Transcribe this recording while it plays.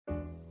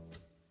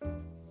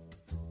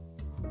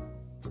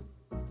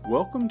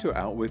Welcome to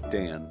Out with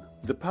Dan,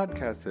 the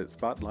podcast that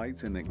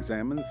spotlights and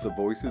examines the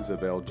voices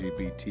of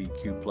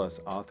LGBTQ+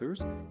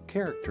 authors,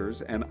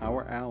 characters, and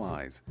our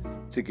allies.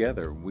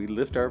 Together, we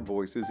lift our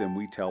voices and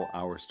we tell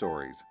our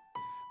stories.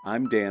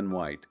 I'm Dan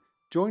White.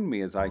 Join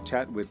me as I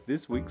chat with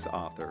this week's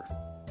author.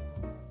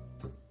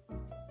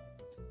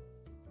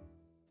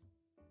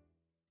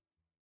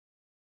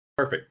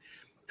 Perfect.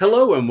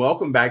 Hello and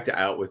welcome back to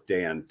Out with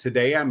Dan.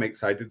 Today I'm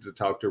excited to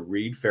talk to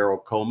Reed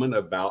Farrel Coleman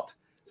about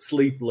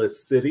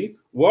Sleepless City.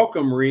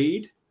 Welcome,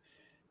 Reed.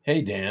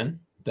 Hey, Dan.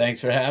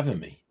 Thanks for having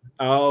me.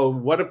 Oh,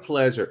 what a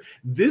pleasure.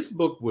 This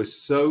book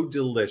was so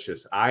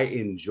delicious. I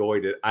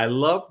enjoyed it. I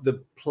love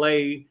the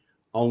play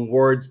on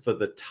words for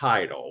the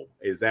title.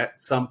 Is that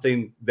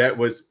something that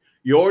was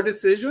your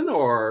decision,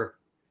 or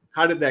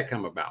how did that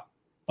come about?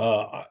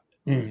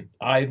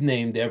 I've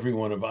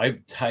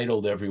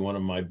titled every one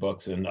of my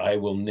books, and I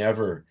will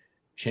never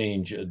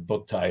change a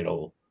book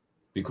title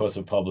because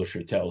a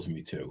publisher tells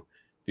me to,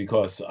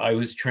 because I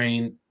was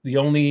trained. The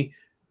only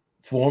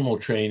formal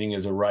training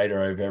as a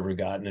writer I've ever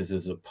gotten is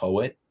as a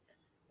poet.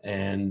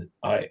 And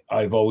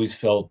I've always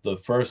felt the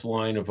first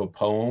line of a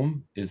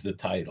poem is the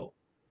title.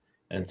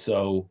 And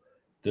so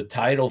the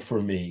title for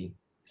me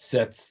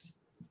sets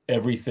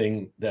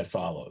everything that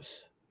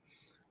follows.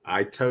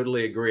 I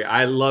totally agree.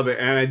 I love it.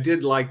 And I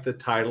did like the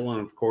title. And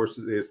of course,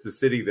 it's The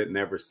City That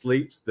Never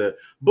Sleeps. The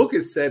book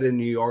is set in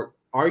New York.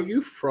 Are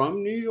you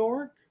from New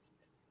York?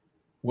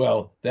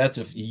 Well, that's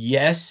a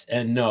yes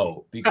and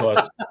no,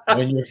 because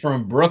when you're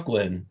from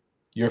Brooklyn,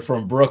 you're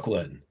from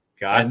Brooklyn.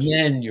 Gotcha. And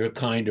then you're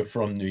kind of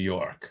from New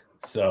York.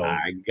 So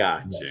I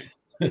got yes.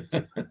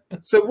 you.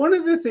 So one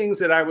of the things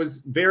that I was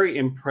very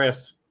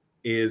impressed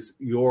is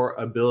your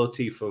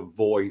ability for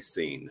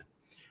voicing.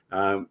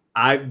 I'm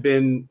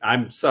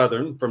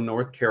Southern from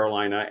North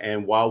Carolina,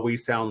 and while we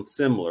sound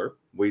similar,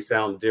 we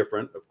sound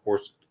different. Of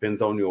course, it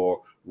depends on your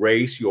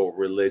race, your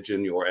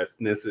religion, your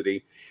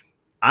ethnicity.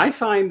 I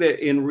find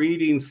that in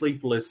reading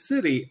Sleepless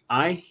City,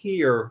 I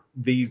hear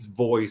these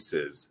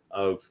voices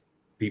of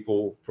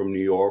people from New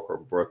York or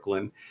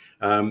Brooklyn.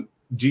 Do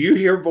you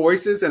hear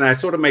voices? And I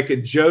sort of make a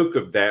joke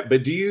of that,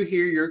 but do you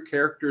hear your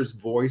characters'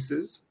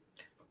 voices?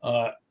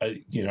 Not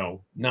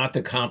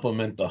to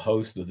compliment the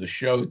host of the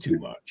show too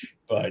much,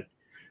 but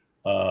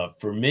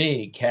for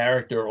me,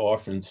 character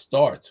often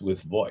starts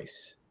with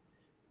voice.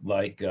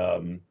 Like,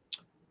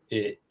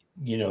 there's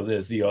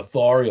the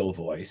authorial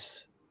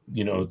voice,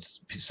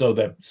 so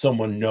that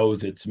someone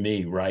knows it's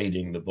me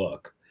writing the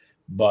book.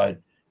 But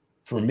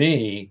for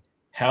me,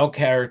 how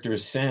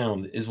characters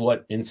sound is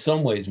what in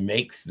some ways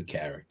makes the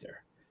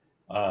character.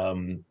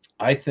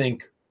 I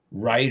think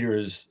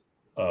writers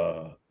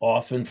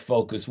often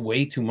focus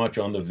way too much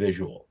on the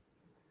visual.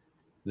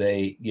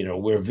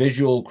 We're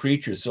visual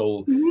creatures.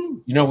 So,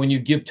 when you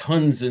give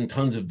tons and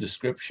tons of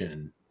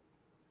description,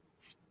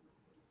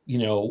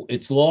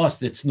 it's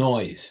lost its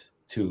noise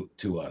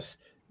to us.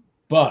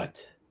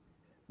 But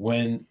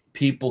when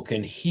people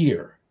can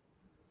hear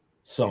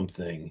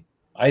something,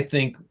 I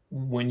think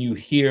when you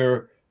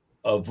hear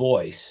a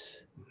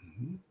voice,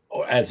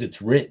 or as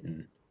it's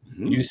written,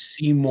 you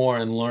see more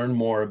and learn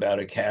more about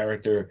a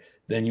character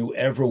than you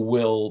ever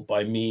will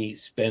by me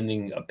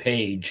spending a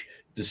page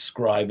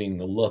describing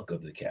the look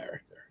of the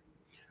character.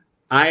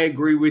 I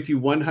agree with you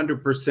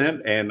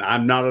 100%, and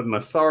I'm not an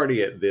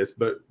authority at this,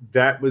 but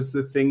that was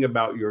the thing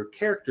about your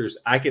characters.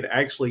 I could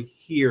actually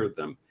hear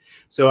them.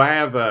 So I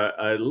have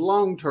a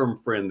long-term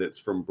friend that's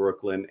from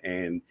Brooklyn,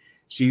 and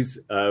she's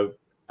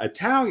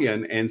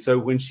Italian. And so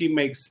when she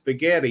makes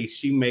spaghetti,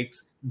 she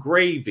makes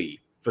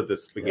gravy for the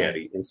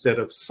spaghetti instead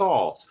of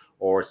sauce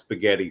or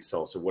spaghetti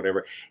sauce or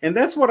whatever. And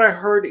that's what I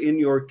heard in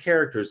your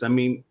characters. I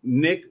mean,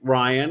 Nick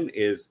Ryan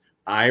is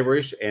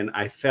Irish, and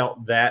I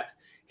felt that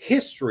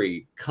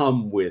history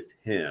come with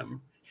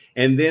him.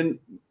 And then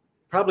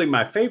probably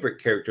my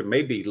favorite character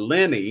may be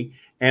Lenny,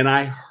 and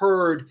I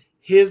heard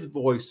his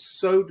voice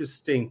so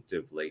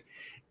distinctively.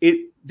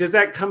 Does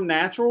that come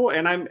natural?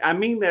 And I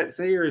mean that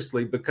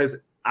seriously, because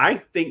I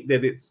think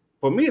that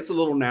for me, it's a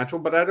little natural,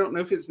 but I don't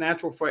know if it's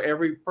natural for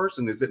every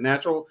person. Is it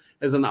natural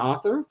as an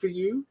author for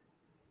you?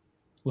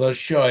 Well, it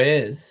sure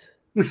is.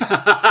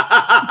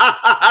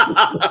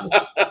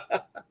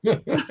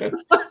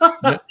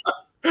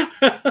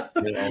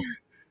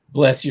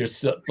 Bless your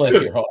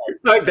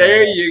heart.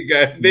 There you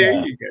go.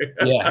 You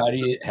go. Yeah.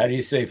 How do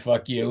you say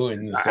 "fuck you"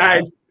 in the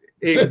South?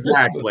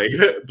 Exactly.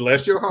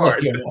 Bless your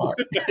heart. Bless your heart.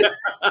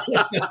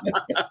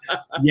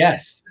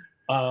 Yes.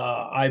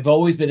 I've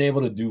always been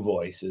able to do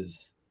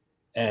voices.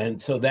 And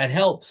so that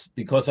helps,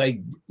 because I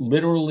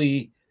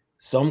literally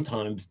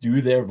sometimes do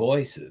their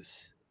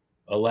voices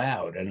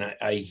aloud, and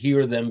I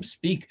hear them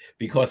speak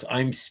because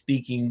I'm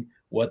speaking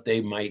what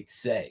they might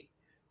say.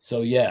 So,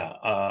 yeah,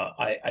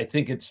 I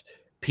think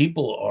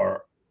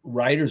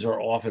writers are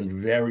often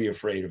very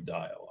afraid of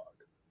dialogue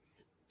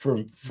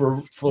for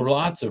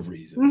lots of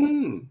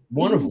reasons.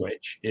 One of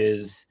which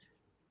is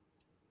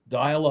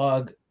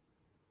dialogue.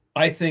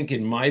 I think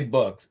in my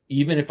books,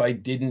 even if I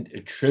didn't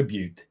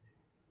attribute,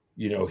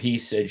 he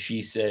said,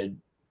 she said,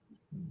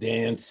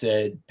 Dan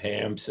said,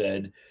 Pam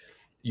said,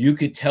 you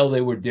could tell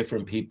they were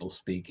different people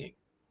speaking.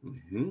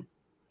 Mm-hmm.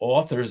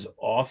 Authors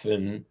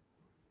often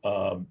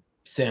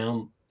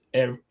sound,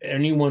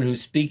 anyone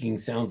who's speaking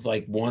sounds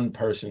like one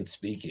person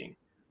speaking.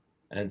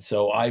 And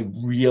so I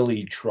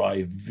really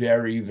try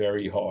very,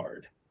 very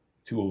hard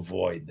to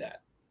avoid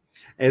that.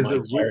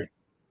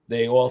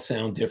 They all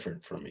sound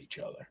different from each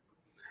other.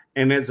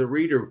 And as a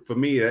reader, for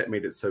me, that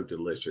made it so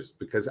delicious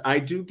because I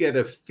do get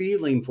a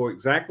feeling for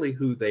exactly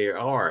who they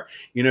are.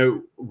 You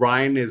know,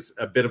 Ryan is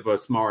a bit of a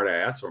smart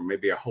ass, or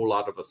maybe a whole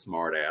lot of a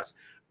smart ass.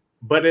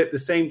 But at the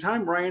same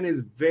time, Ryan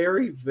is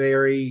very,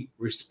 very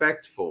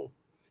respectful.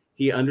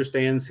 He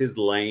understands his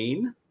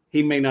lane.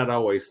 He may not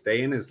always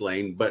stay in his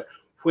lane, but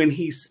when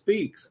he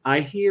speaks,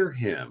 I hear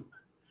him.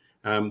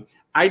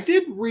 I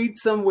did read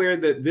somewhere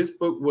that this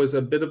book was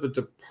a bit of a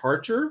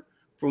departure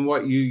from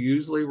what you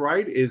usually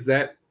write. Is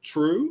that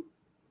true?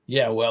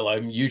 Yeah, well, I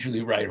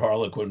usually write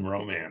Harlequin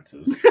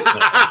romances.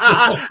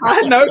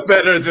 I know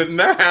better than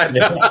that.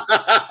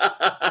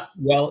 Yeah.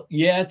 Well,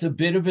 yeah, it's a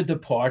bit of a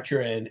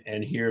departure,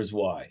 and here's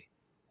why.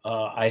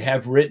 I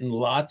have written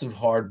lots of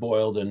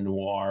hard-boiled and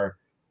noir,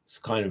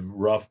 kind of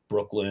rough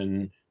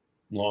Brooklyn,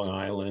 Long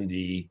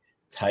Island-y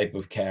type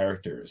of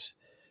characters,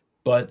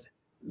 but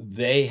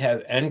they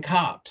have, and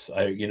cops.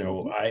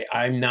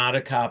 I'm not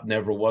a cop,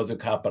 never was a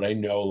cop, but I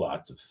know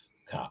lots of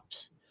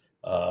cops.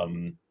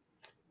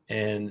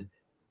 And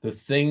the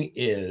thing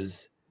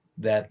is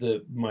that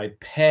my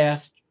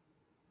past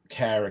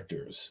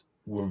characters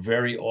were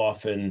very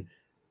often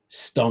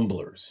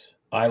stumblers.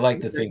 I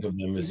like to think of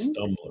them as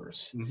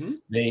stumblers. Mm-hmm.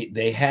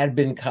 They had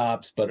been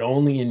cops, but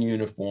only in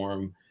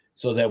uniform,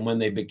 so that when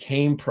they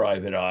became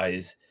private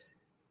eyes,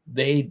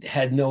 they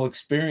had no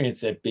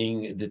experience at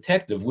being a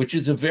detective, which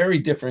is a very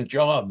different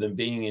job than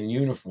being in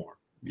uniform.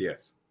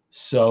 Yes.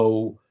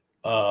 So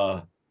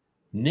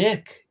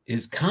Nick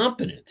is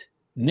competent.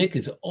 Nick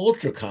is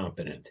ultra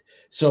competent.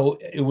 So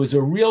it was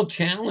a real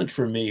challenge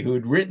for me, who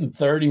had written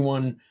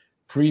 31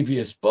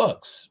 previous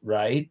books,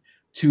 right,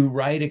 to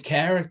write a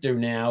character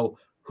now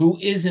who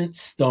isn't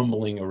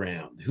stumbling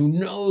around, who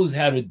knows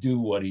how to do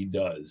what he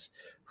does,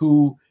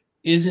 who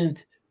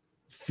isn't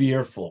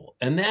fearful.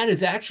 And that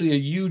is actually a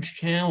huge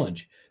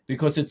challenge,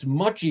 because it's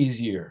much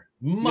easier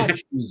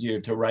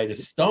to write a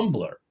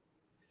stumbler,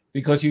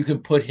 because you can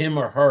put him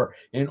or her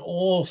in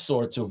all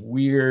sorts of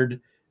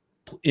weird,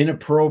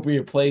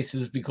 inappropriate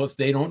places because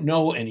they don't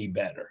know any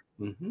better.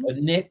 Mm-hmm. But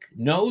Nick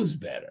knows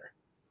better.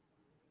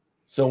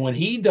 So when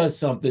he does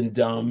something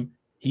dumb,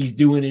 he's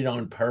doing it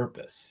on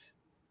purpose.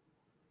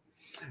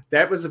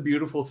 That was a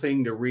beautiful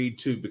thing to read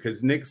too,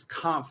 because Nick's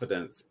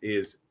confidence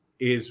is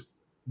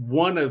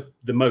one of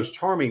the most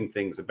charming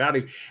things about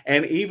him.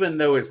 And even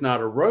though it's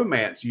not a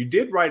romance, you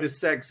did write a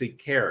sexy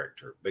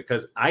character,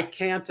 because I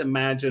can't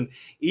imagine,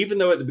 even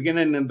though at the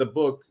beginning of the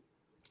book,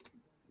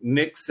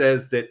 Nick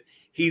says that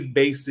he's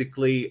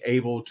basically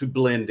able to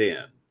blend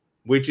in,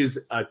 which is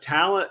a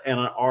talent and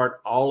an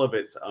art all of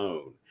its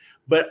own.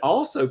 But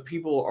also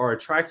people are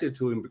attracted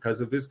to him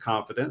because of his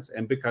confidence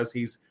and because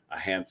he's a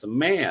handsome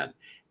man.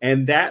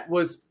 And that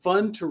was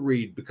fun to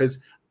read,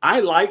 because I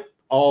like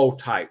all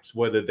types,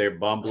 whether they're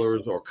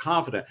bumblers or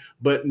confident.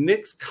 But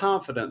Nick's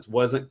confidence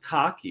wasn't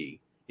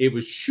cocky. It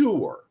was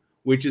sure,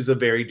 which is a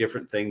very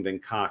different thing than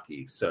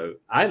cocky. So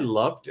I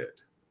loved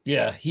it.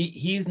 Yeah,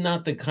 he's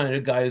not the kind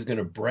of guy who's going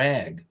to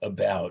brag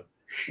about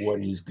what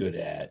he's good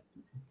at.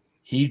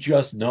 He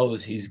just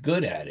knows he's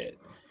good at it.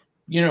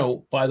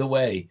 By the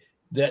way,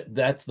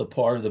 that's the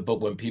part of the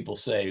book when people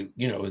say,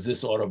 is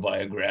this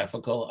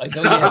autobiographical? I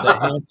go, yeah, the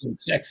handsome,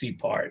 sexy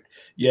part.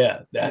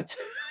 Yeah, that's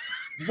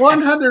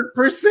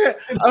 100%.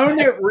 Own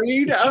it,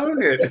 Reed.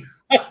 Own it.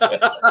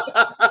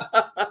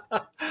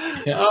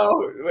 Yeah.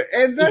 Oh,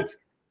 and that's,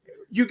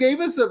 you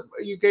gave us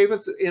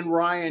in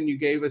Ryan, you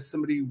gave us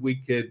somebody we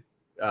could,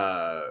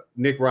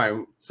 Nick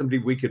Ryan, somebody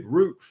we could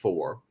root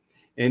for.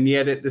 And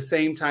yet at the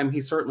same time, he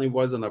certainly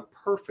wasn't a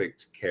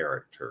perfect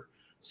character.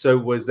 So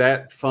was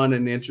that fun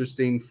and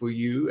interesting for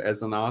you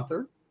as an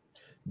author?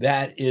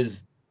 That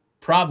is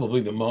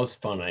probably the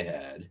most fun I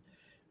had,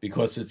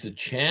 because it's a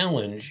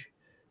challenge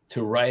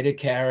to write a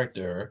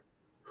character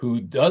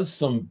who does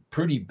some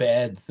pretty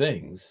bad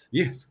things.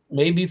 Yes.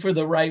 Maybe for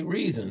the right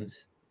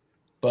reasons,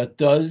 but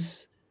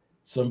does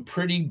some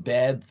pretty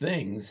bad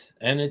things.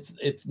 And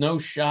it's no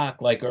shock,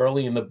 like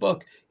early in the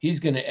book, he's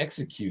going to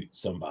execute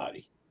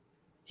somebody.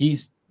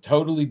 He's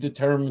totally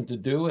determined to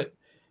do it.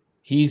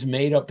 He's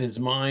made up his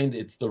mind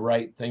it's the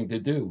right thing to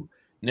do.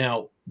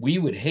 Now, we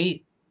would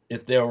hate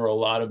if there were a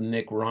lot of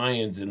Nick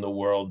Ryans in the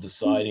world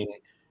deciding,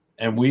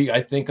 and I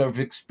think I've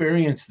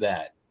experienced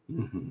that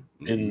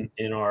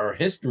in our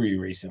history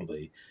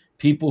recently.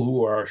 People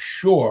who are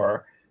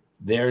sure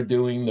they're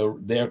doing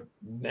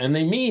and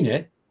they mean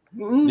it,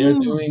 they're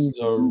doing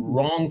the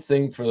wrong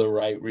thing for the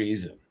right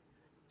reason.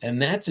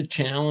 And that's a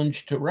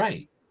challenge to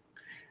write.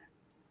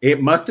 It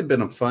must have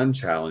been a fun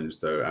challenge,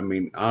 though. I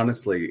mean,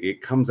 honestly,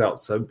 it comes out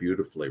so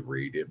beautifully,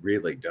 Reed. It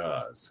really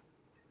does.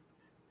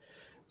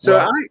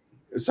 So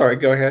sorry,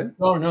 go ahead.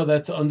 No,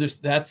 that's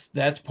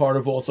part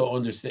of also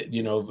understand.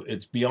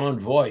 It's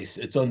beyond voice.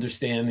 It's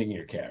understanding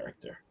your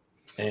character.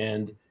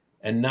 and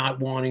not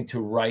wanting to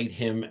write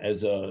him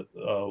as a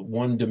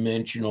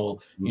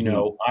one-dimensional. You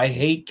know, I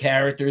hate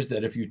characters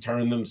that if you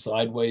turn them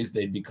sideways,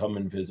 they become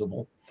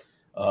invisible,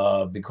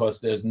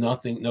 because there's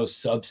no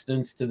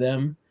substance to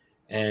them.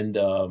 And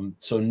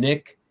so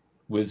Nick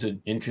was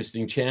an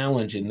interesting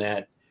challenge in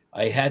that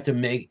I had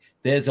to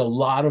there's a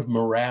lot of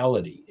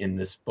morality in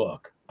this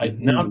book.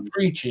 I'm not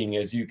preaching,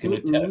 as you can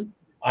attest.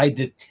 I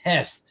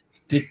detest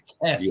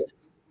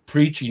Yes.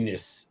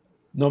 preachiness,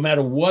 no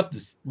matter what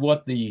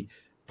the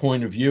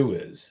point of view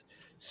is.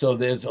 So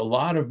there's a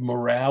lot of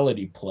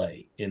morality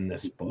play in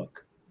this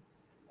book,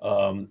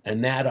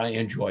 and that I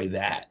enjoy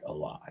that a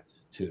lot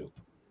too.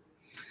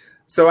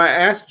 So I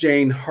asked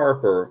Jane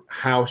Harper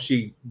how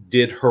she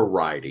did her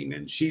writing,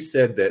 and she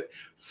said that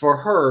for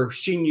her,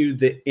 she knew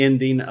the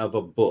ending of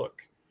a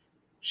book.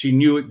 She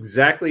knew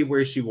exactly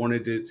where she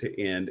wanted it to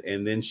end,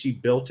 and then she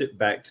built it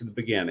back to the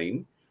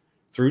beginning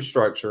through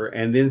structure,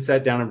 and then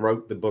sat down and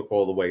wrote the book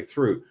all the way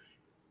through.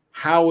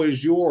 How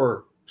is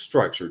your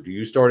structure? Do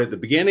you start at the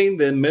beginning,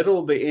 the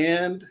middle, the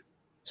end?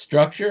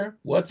 Structure?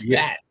 What's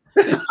that?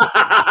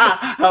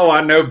 Oh,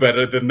 I know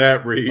better than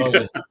that, Reed.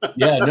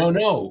 Yeah,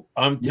 no.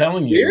 I'm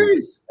telling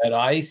you that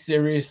I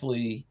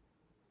seriously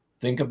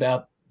think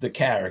about the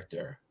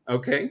character.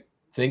 Okay.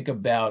 Think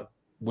about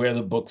where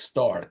the book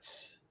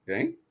starts.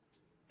 Okay.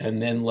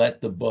 And then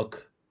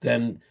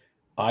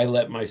I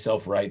let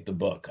myself write the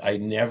book. I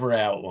never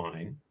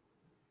outline.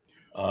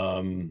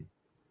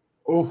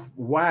 Oh,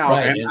 wow.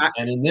 Right.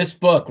 And in this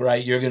book,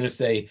 right, you're going to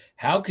say,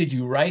 how could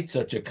you write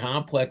such a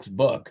complex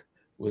book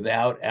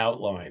without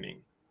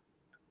outlining?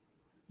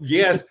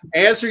 Yes.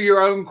 Answer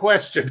your own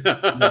question.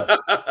 Yes.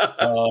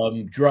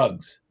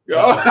 Drugs.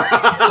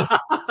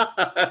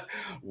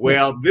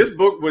 Well, this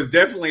book was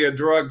definitely a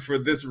drug for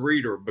this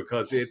reader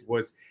because it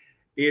was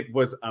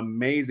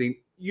amazing.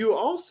 You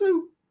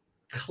also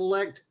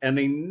collect an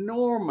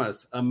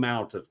enormous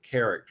amount of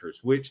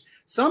characters, which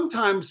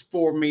sometimes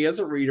for me as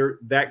a reader,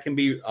 that can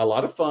be a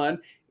lot of fun,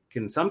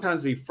 can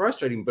sometimes be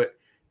frustrating. But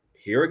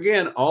here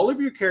again, all of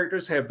your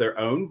characters have their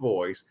own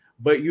voice,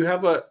 but you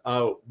have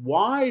a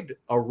wide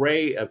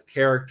array of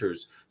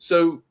characters.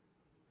 So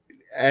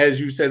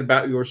as you said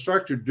about your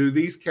structure, do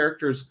these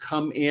characters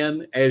come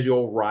in as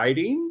you're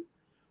writing,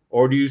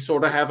 or do you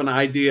sort of have an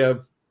idea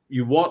of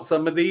you want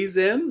some of these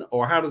in,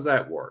 or how does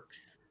that work?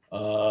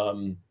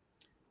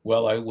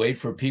 Well, I wait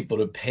for people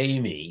to pay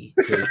me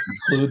to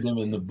include them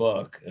in the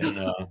book,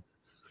 and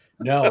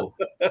no,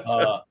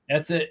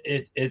 that's it.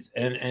 It's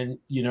and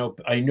you know,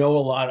 I know a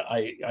lot.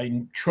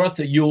 I trust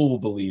that you will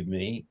believe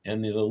me,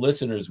 and the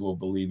listeners will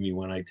believe me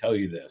when I tell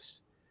you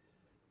this.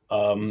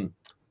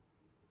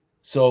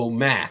 So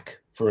Mac,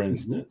 for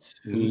instance,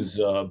 who's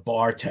a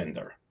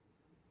bartender,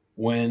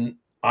 when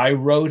I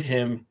wrote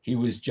him, he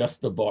was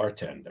just a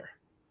bartender,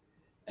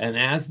 and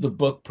as the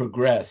book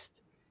progressed,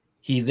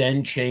 he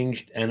then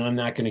changed, and I'm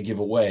not going to give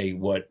away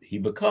what he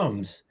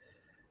becomes,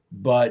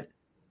 but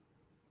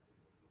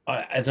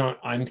as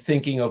I'm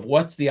thinking of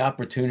what's the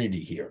opportunity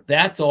here.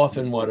 That's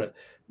often what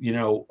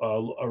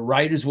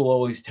writers will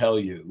always tell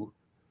you.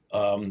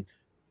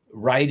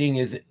 Writing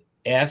is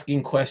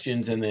asking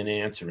questions and then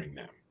answering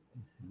them.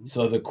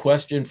 So the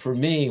question for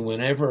me,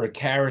 whenever a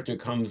character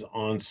comes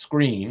on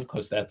screen,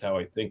 because that's how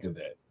I think of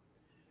it,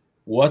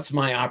 what's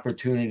my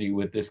opportunity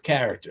with this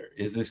character?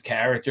 Is this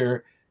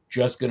character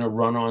just going to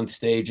run on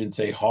stage and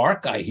say,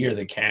 "Hark, I hear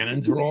the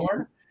cannons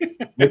roar"?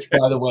 Which,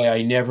 by the way,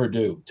 I never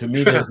do. To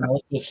me, there's no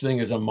such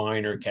thing as a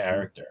minor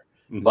character.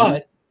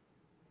 But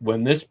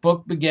when this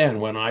book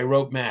began, when I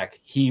wrote Mac,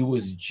 he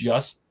was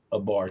just a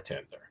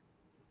bartender.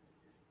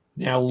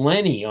 Now,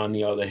 Lenny, on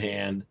the other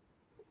hand,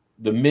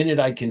 the minute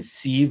I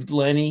conceived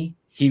Lenny,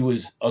 he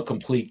was a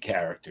complete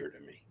character to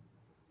me.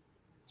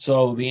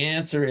 So the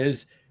answer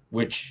is,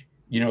 which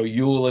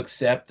you will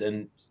accept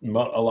and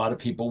a lot of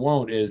people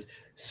won't, is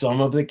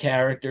some of the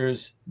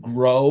characters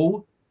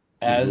grow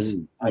as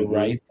I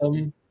write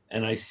them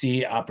and I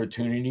see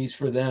opportunities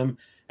for them.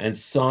 And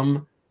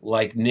some,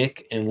 like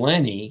Nick and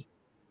Lenny,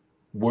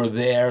 were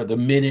there the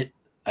minute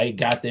I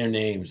got their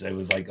names. I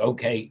was like,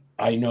 okay,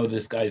 I know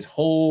this guy's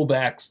whole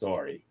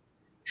backstory.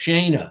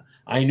 Shayna,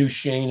 I knew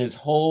Shayna's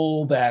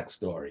whole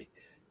backstory.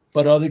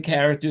 But other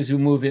characters who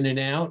move in and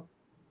out,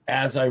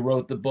 as I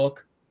wrote the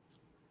book,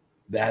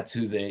 that's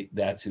who they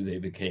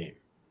became.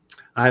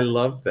 I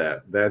love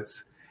that.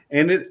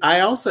 I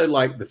also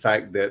like the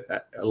fact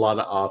that a lot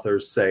of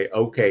authors say,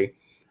 okay,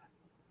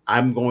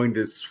 I'm going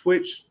to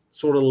switch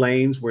sort of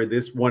lanes where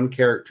this one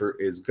character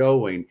is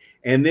going.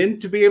 And then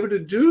to be able to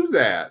do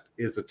that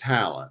is a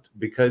talent,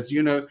 because,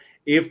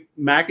 if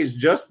Mac is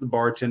just the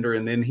bartender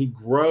and then he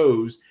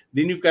grows,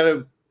 then you've got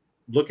to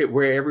look at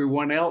where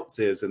everyone else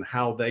is and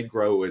how they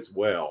grow as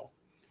well.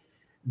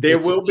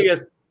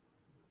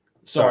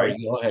 Sorry,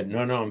 go ahead.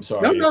 No, I'm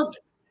sorry. No.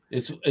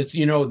 It's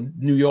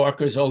New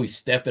Yorkers always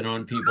stepping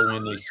on people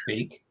when they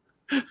speak.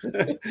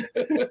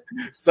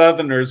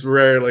 Southerners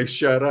rarely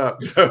shut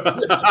up, so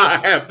I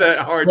have that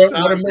hard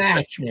time. What a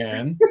match,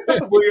 man.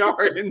 We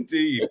are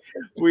indeed.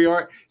 We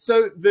are.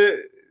 So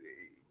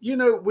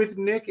with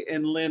Nick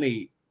and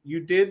Lenny,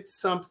 did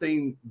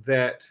something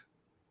that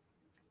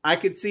I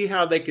could see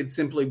how they could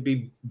simply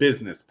be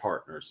business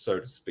partners, so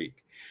to speak.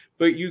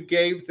 But you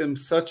gave them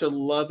such a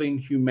loving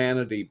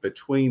humanity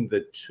between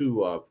the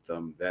two of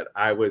them that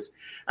I was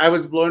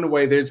blown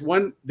away. There's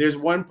one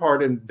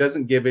part, and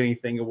doesn't give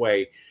anything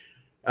away.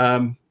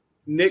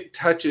 Nick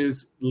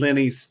touches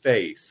Lenny's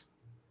face,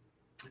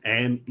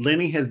 and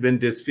Lenny has been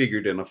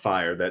disfigured in a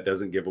fire. That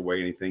doesn't give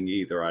away anything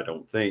either, I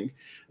don't think.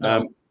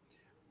 No.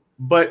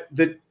 But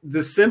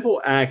the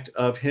simple act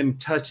of him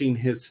touching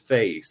his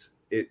face,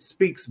 it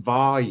speaks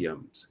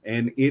volumes,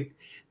 and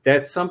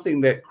that's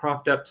something that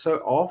cropped up so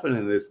often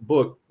in this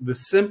book. The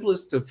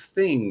simplest of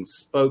things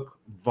spoke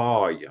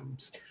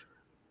volumes.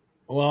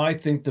 Well, I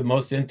think the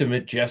most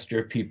intimate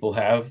gesture people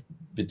have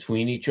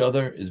between each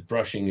other is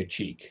brushing a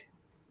cheek.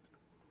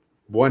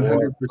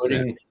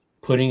 100%.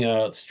 Putting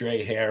a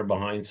stray hair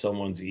behind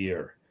someone's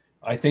ear.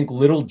 I think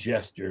little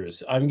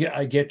gestures.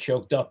 I get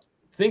choked up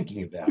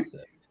thinking about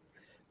this,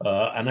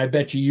 and I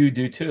bet you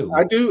do too.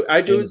 I do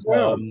as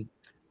well.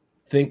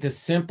 Think the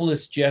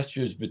simplest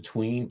gestures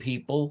between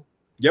people.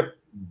 Yep.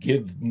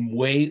 Give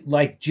way,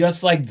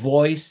 just like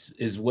voice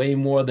is way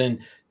more than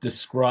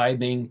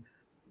describing,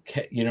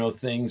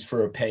 things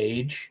for a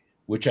page,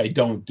 which I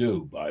don't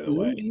do, by the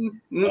way.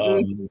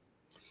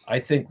 I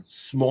think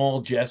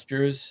small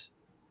gestures,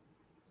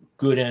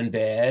 good and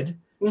bad,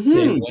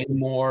 say way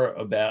more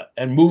about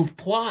and move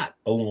plot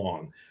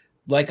along.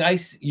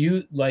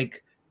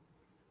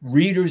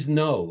 Readers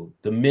know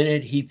the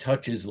minute he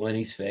touches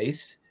Lenny's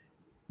face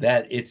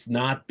that it's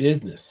not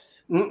business.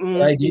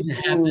 But I didn't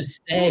have to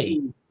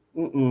say.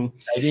 I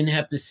didn't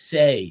have to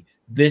say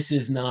this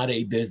is not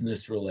a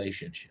business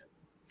relationship.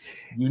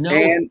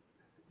 And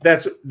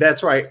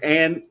that's right.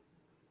 And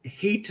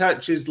he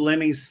touches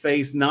Lenny's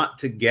face not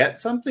to get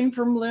something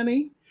from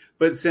Lenny,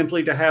 but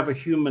simply to have a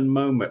human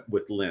moment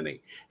with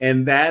Lenny.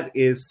 And that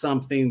is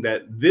something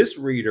that this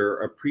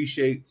reader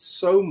appreciates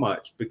so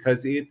much,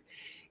 because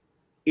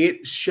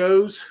it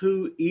shows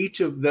who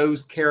each of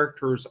those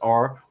characters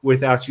are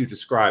without you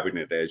describing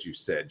it, as you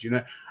said.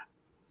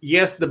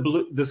 Yes,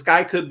 the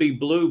sky could be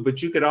blue,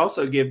 but you could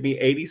also give me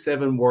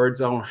 87 words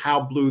on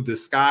how blue the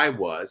sky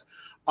was.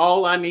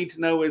 All I need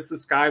to know is the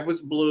sky was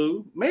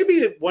blue,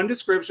 maybe one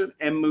description,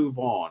 and move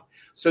on.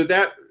 So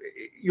that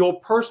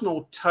your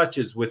personal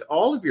touches with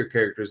all of your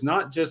characters,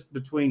 not just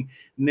between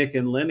Nick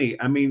and Lenny.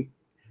 I mean,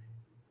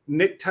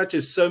 Nick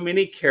touches so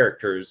many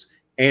characters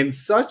and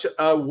such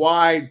a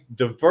wide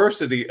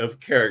diversity of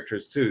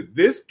characters too.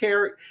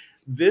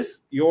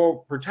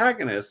 Your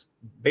protagonist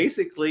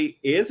basically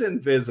is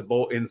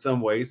invisible in some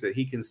ways, that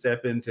he can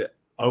step into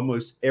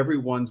almost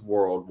everyone's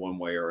world one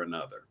way or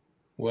another.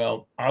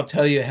 Well, I'll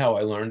tell you how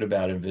I learned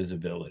about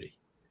invisibility.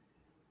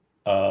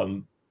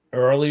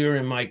 Earlier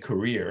in my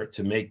career,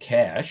 to make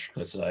cash,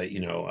 because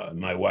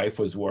my wife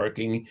was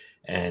working,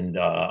 and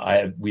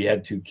we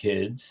had 2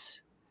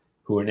 kids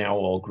who are now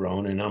all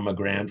grown, and I'm a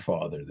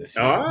grandfather this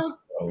year.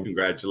 So,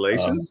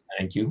 congratulations!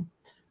 Thank you.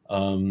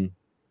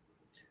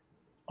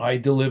 I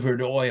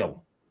delivered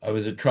oil. I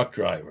was a truck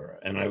driver,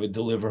 and I would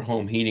deliver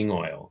home heating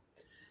oil.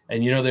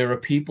 And, there were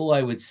people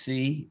I would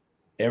see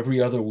every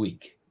other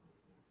week.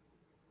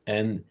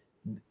 And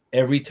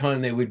every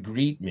time they would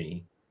greet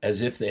me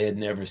as if they had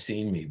never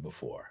seen me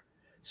before.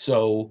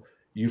 So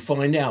you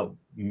find out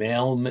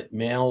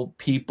mail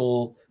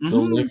people,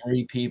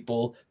 delivery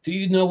people. Do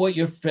you know what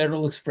your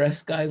Federal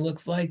Express guy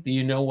looks like? Do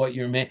you know what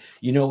your man?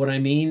 You know what I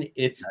mean?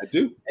 I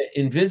do.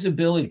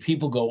 Invisibility.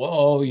 People go,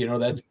 oh,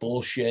 that's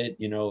bullshit.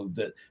 No,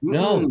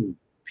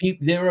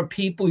 there are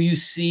people you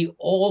see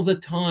all the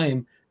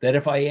time that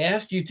if I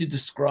asked you to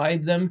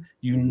describe them,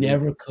 you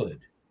never could.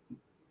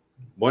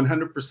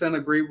 100%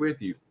 agree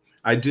with you.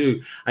 I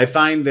do. I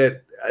find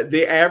that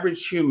the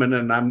average human,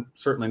 and I'm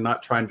certainly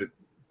not trying to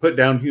put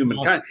down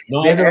humankind.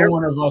 Neither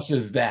one of us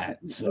is that.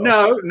 So.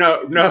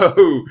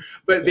 No.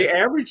 But the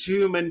average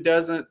human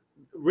doesn't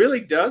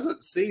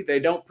see, they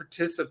don't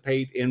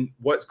participate in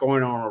what's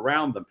going on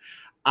around them.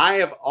 I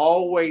have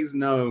always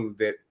known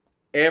that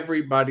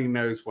everybody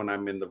knows when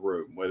I'm in the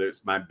room, whether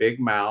it's my big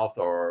mouth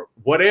or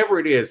whatever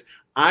it is.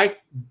 I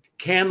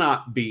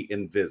cannot be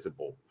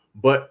invisible,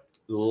 but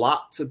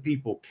lots of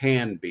people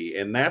can be,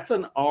 and that's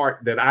an art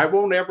that I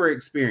won't ever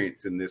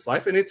experience in this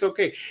life, and it's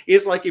okay.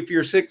 It's like if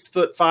you're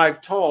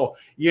 6'5" tall,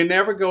 you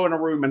never go in a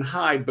room and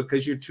hide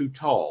because you're too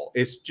tall.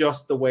 It's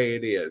just the way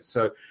it is.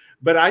 So,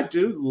 but I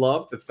do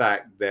love the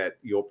fact that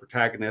your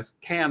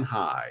protagonist can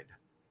hide.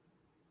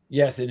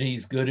 Yes, and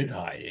he's good at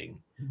hiding.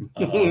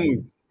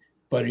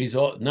 But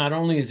not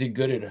only is he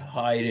good at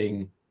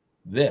hiding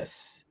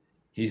this,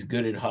 he's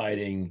good at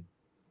hiding,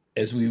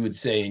 as we would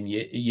say in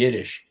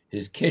Yiddish,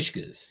 his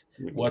kishkas,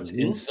 what's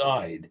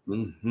inside.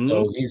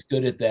 So he's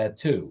good at that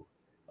too.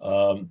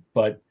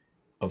 But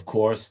of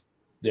course,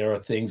 there are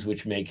things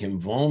which make him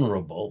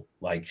vulnerable,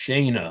 like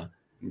Shayna.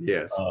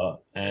 Yes.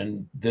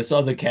 And this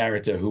other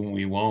character whom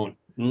we won't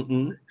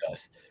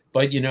discuss.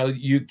 But,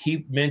 you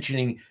keep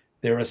mentioning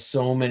there are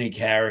so many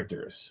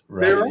characters,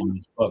 right, in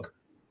this book.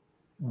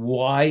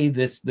 Why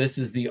this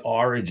is the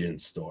origin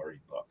story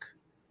book.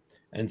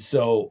 And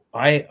so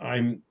I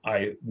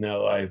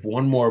have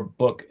one more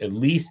book, at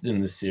least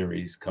in the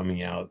series,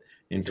 coming out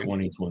in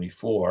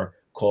 2024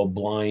 called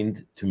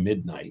Blind to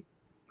Midnight.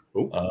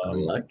 Oh, I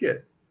like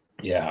it.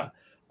 Yeah.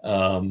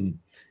 And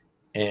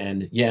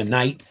yeah,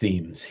 night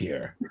themes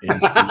here.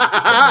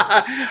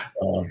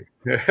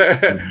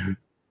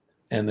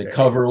 And the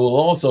cover will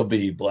also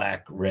be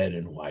black, red,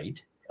 and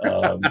white.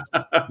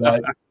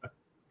 But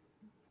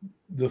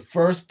the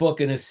first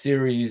book in a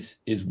series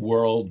is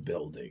world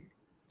building.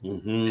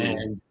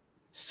 And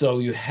so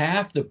you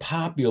have to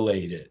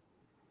populate it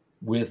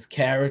with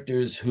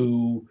characters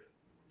who,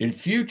 in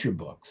future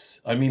books,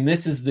 I mean,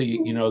 this is the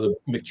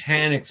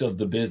mechanics of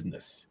the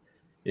business.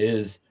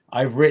 Is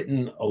I've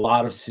written a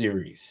lot of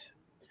series,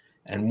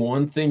 and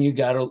one thing you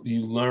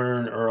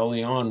learn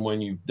early on when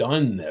you've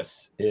done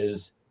this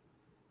is,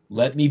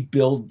 let me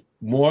build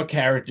more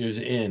characters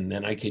in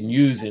than I can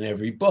use in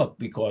every book,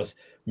 because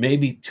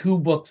maybe 2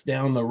 books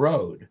down the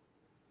road,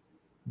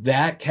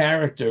 that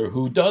character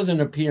who doesn't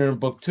appear in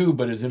book 2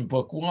 but is in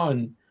book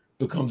 1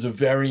 becomes a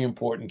very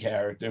important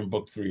character in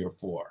book 3 or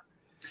 4.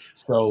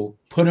 So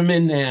put them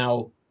in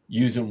now,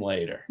 use them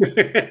later.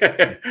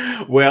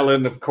 Well,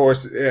 and of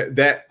course,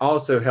 that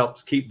also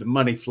helps keep the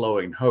money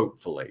flowing,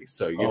 hopefully.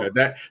 So,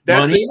 that's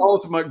money? The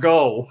ultimate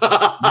goal.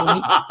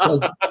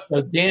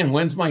 So, Dan,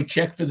 when's my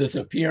check for this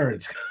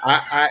appearance?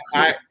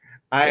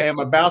 I am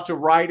about to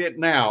write it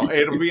now.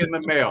 It'll be in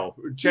the mail.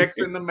 Check's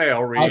in the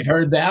mail, Reed. I've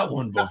heard that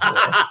one before,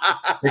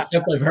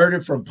 except I've heard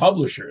it from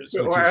publishers.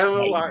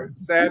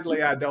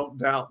 Sadly, I don't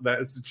doubt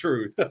that's the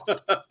truth.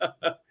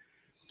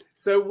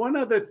 So one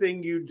other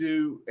thing you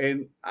do,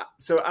 and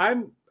so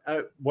I'm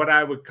what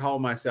I would call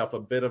myself a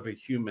bit of a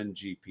human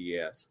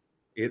GPS.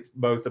 It's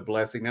both a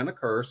blessing and a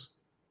curse.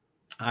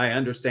 I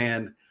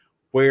understand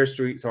where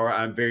streets are.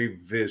 I'm very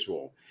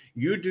visual.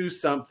 You do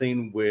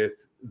something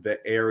with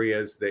the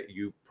areas that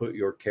you put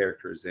your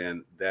characters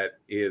in that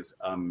is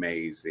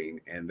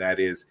amazing. And that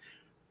is,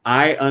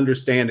 I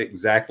understand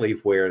exactly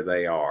where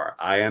they are.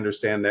 I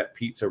understand that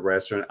pizza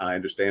restaurant. I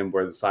understand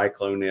where the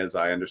cyclone is.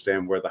 I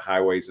understand where the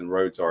highways and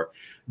roads are.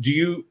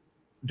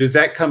 Does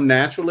that come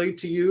naturally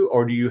to you,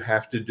 or do you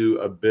have to do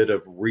a bit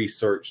of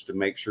research to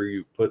make sure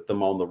you put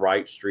them on the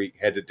right street,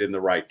 headed in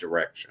the right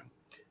direction?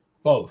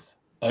 Both.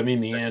 I mean,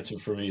 the answer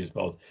for me is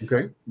both.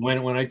 Okay.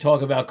 When I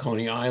talk about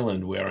Coney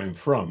Island, where I'm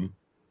from,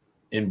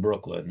 in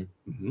Brooklyn,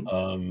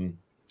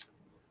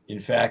 in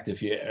fact,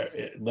 if you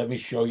let me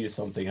show you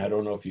something, I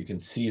don't know if you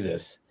can see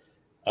this.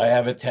 I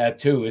have a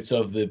tattoo. It's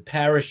of the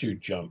parachute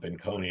jump in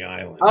Coney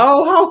Island.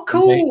 Oh, how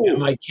cool! And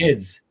my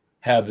kids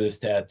have this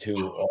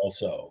tattoo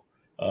also.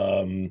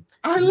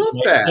 I love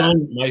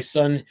that. My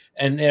son,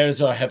 and theirs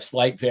have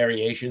slight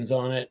variations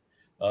on it.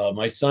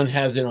 My son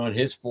has it on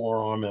his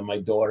forearm, and my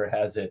daughter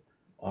has it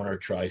on her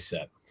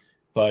tricep.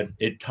 But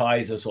it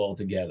ties us all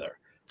together.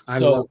 I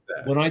love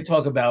that. When I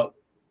talk about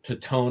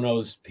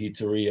Totonno's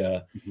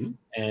Pizzeria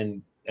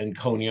and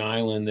Coney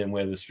Island and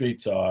where the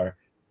streets are, I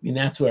mean,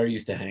 that's where I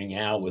used to hang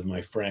out with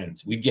my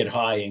friends. We'd get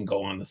high and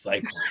go on the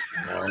cyclone,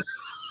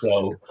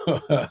 So,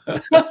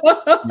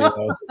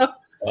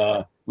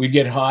 we'd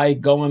get high,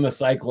 go on the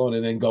cyclone,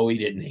 and then go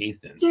eat it in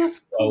Nathan's.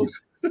 Yes. So,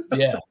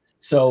 yeah.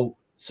 So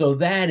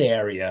that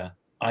area,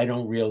 I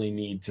don't really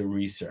need to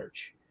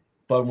research.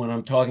 But when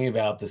I'm talking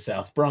about the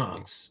South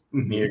Bronx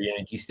near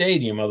Yankee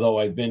Stadium, although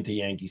I've been to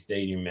Yankee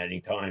Stadium many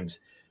times,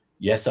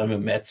 yes, I'm a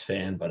Mets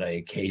fan, but I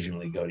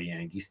occasionally go to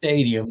Yankee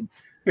Stadium.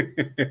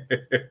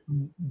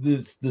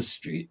 The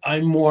street,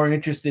 I'm more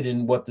interested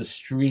in what the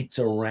streets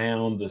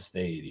around the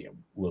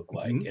stadium look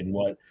like and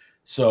what.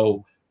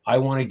 So I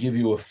want to give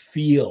you a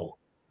feel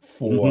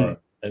for.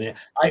 And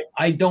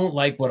I don't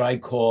like what I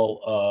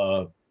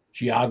call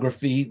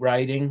geography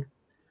writing.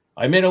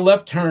 I made a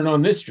left turn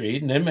on this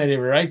street and then made a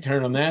right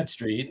turn on that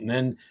street, and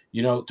then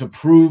to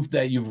prove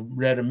that you've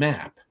read a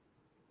map.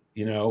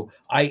 You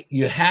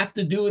have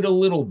to do it a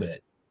little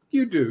bit.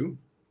 You do.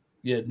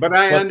 Yeah. But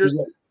I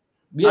understand.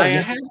 Yeah, I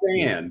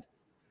understand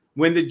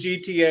when the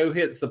GTO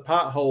hits the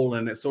pothole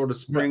and it sort of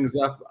springs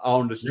up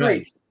on the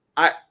street.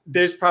 Right.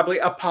 There's probably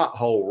a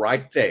pothole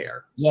right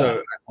there. Yeah.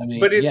 So I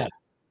mean, but it's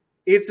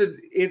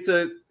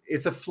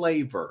a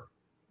flavor.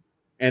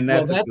 And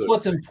that's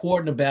what's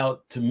important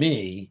about, to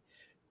me,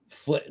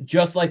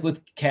 just like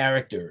with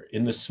character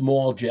in the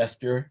small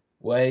gesture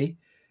way.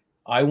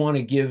 I want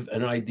to give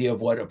an idea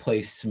of what a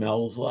place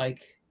smells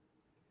like,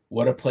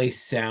 what a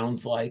place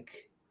sounds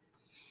like,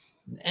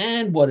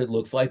 and what it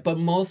looks like, but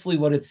mostly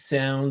what it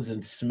sounds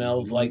and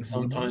smells like,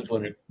 sometimes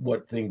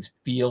what things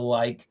feel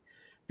like,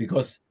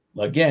 because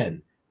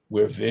again,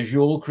 we're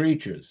visual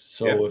creatures.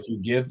 So if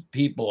you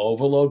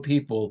overload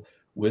people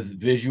with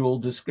visual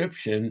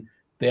description,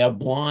 they are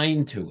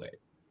blind to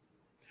it.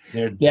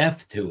 They're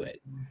deaf to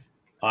it.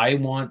 I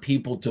want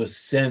people to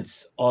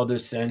sense other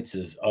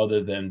senses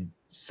other than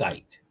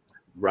sight.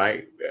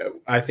 Right.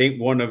 I think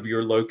one of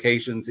your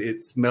locations,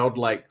 it smelled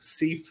like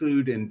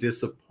seafood and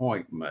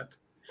disappointment.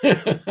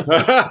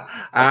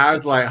 I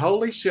was like,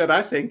 holy shit,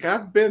 I think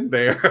I've been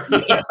there.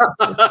 Yeah,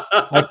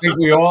 I think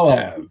we all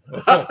have.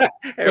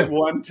 At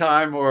one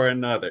time or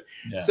another.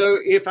 Yeah. So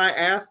if I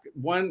ask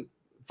one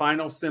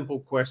final simple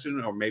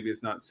question, or maybe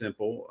it's not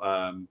simple,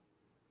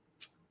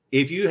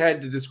 if you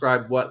had to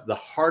describe what the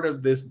heart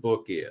of this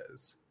book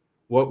is,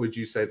 what would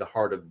you say the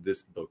heart of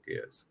this book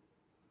is?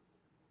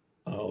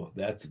 Oh,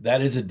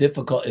 that is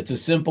it's a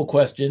simple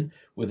question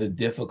with a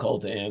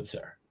difficult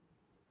answer.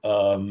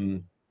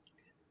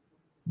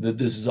 The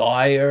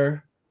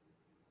desire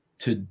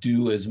to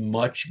do as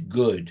much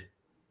good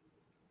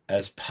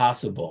as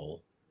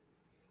possible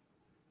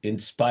in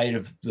spite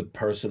of the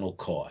personal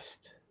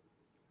cost.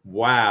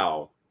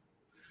 Wow.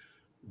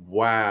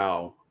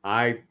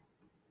 I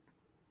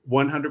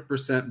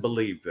 100%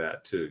 believe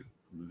that too.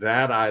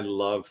 That I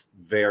love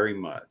very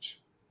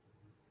much.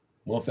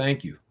 Well,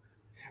 thank you.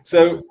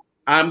 So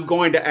I'm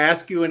going to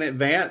ask you in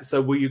advance.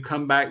 So will you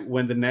come back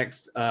when the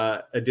next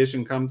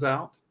edition comes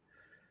out?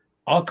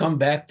 I'll come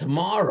back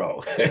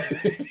tomorrow.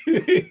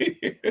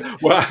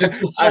 Well,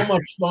 this was so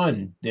much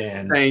fun,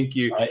 Dan. Thank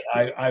you.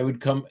 I would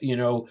come, I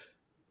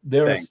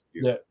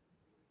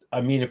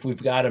mean, if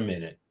we've got a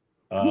minute,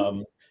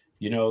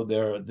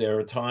 there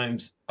are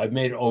times I've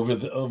made over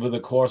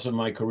the course of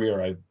my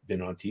career, I've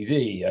been on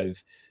TV,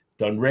 I've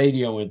done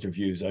radio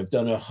interviews, I've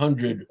done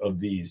 100 of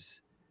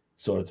these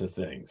sorts of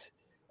things.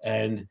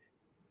 And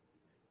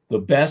the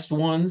best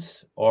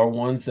ones are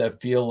ones that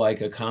feel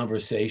like a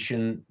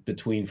conversation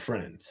between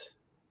friends.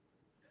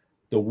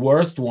 The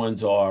worst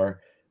ones are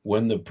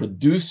when the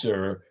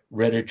producer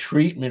read a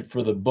treatment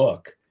for the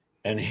book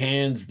and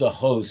hands the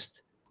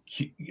host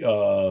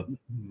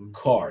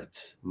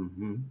cards,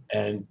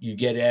 and you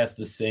get asked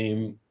the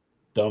same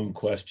dumb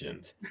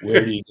questions.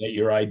 Where do you get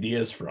your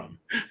ideas from?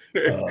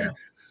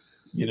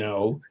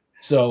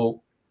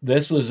 So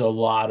this was a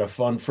lot of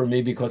fun for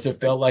me because it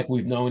felt like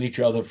we've known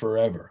each other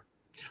forever.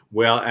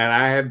 Well, and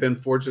I have been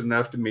fortunate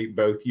enough to meet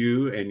both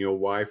you and your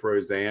wife,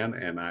 Roseanne,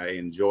 and I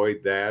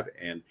enjoyed that.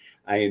 And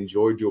I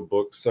enjoyed your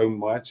book so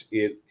much.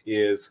 It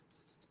is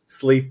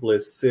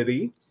Sleepless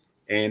City,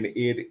 and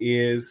it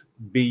is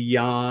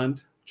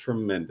beyond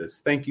tremendous.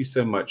 Thank you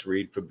so much,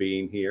 Reed, for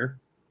being here.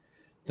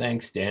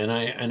 Thanks, Dan.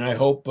 I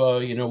hope,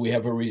 we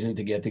have a reason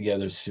to get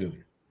together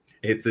soon.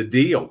 It's a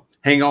deal.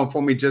 Hang on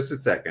for me just a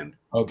second.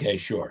 Okay,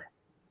 sure.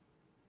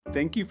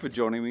 Thank you for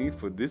joining me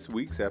for this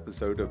week's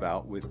episode of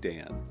Out with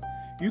Dan.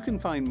 You can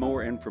find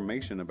more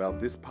information about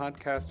this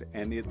podcast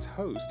and its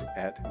host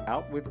at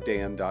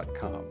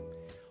outwithdan.com,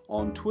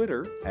 on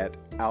Twitter at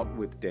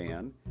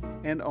outwithdan,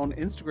 and on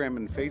Instagram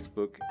and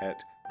Facebook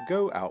at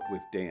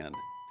GoOutWithDan.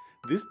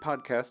 This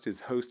podcast is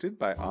hosted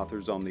by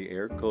Authors on the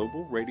Air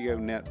Global Radio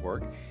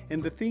Network,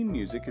 and the theme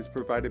music is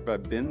provided by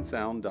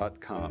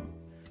bensound.com.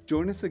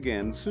 Join us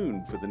again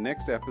soon for the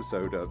next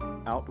episode of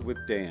Out with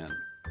Dan.